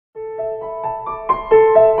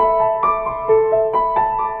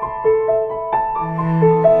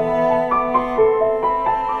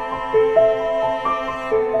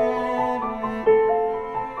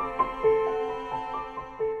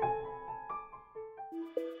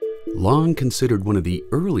Long considered one of the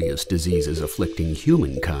earliest diseases afflicting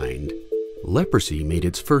humankind, leprosy made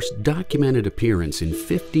its first documented appearance in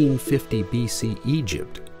 1550 BC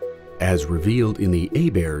Egypt, as revealed in the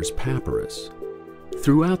Ebers Papyrus.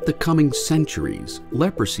 Throughout the coming centuries,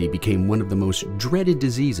 leprosy became one of the most dreaded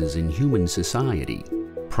diseases in human society,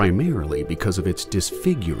 primarily because of its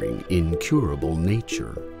disfiguring, incurable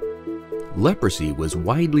nature. Leprosy was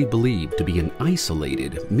widely believed to be an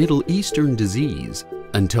isolated Middle Eastern disease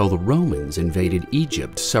until the Romans invaded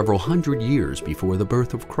Egypt several hundred years before the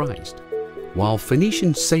birth of Christ. While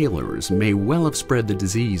Phoenician sailors may well have spread the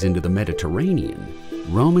disease into the Mediterranean,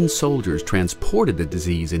 Roman soldiers transported the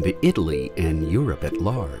disease into Italy and Europe at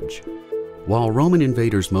large. While Roman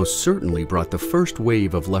invaders most certainly brought the first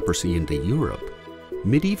wave of leprosy into Europe,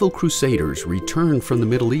 medieval crusaders returned from the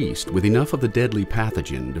Middle East with enough of the deadly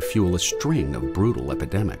pathogen to fuel a string of brutal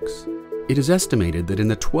epidemics. It is estimated that in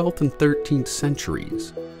the 12th and 13th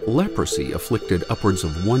centuries, leprosy afflicted upwards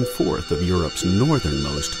of 1/4 of Europe's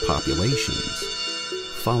northernmost populations.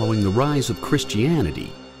 Following the rise of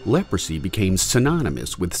Christianity, leprosy became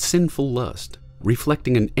synonymous with sinful lust,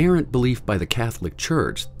 reflecting an errant belief by the Catholic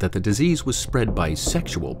Church that the disease was spread by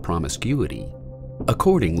sexual promiscuity.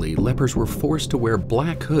 Accordingly, lepers were forced to wear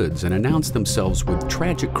black hoods and announce themselves with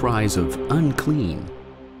tragic cries of "unclean."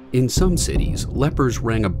 In some cities, lepers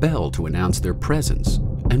rang a bell to announce their presence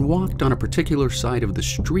and walked on a particular side of the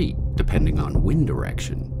street depending on wind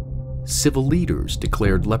direction. Civil leaders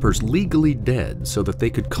declared lepers legally dead so that they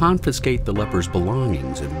could confiscate the leper's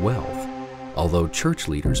belongings and wealth, although church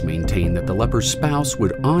leaders maintained that the leper's spouse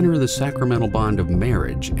would honor the sacramental bond of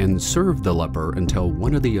marriage and serve the leper until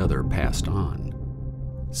one or the other passed on.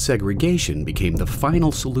 Segregation became the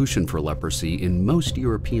final solution for leprosy in most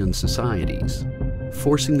European societies,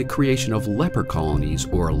 forcing the creation of leper colonies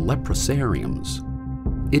or leprosariums.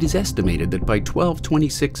 It is estimated that by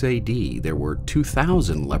 1226 AD there were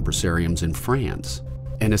 2,000 leprosariums in France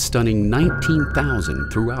and a stunning 19,000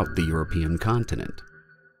 throughout the European continent.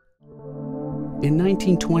 In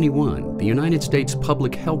 1921, the United States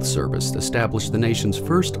Public Health Service established the nation's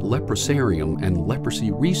first leprosarium and leprosy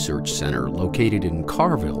research center located in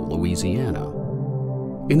Carville, Louisiana.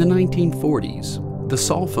 In the 1940s, the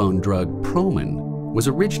sulfone drug Promin was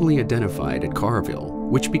originally identified at Carville,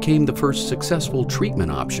 which became the first successful treatment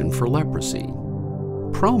option for leprosy.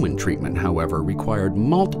 Promin treatment, however, required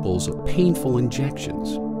multiples of painful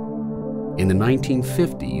injections. In the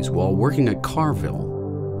 1950s, while working at Carville,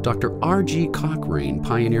 Dr. R.G. Cochrane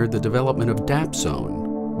pioneered the development of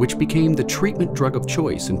Dapsone, which became the treatment drug of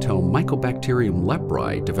choice until Mycobacterium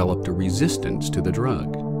leprae developed a resistance to the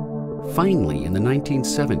drug. Finally, in the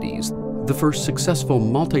 1970s, the first successful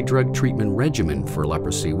multi-drug treatment regimen for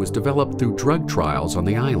leprosy was developed through drug trials on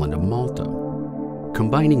the island of Malta.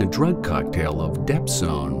 Combining a drug cocktail of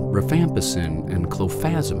Dapsone, rifampicin, and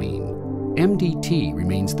clofazimine, MDT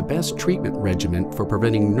remains the best treatment regimen for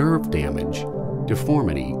preventing nerve damage,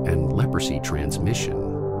 deformity, and leprosy transmission.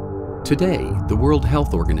 Today, the World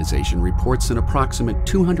Health Organization reports an approximate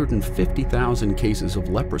 250,000 cases of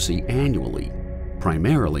leprosy annually,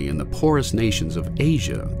 primarily in the poorest nations of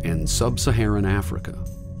Asia and sub-Saharan Africa.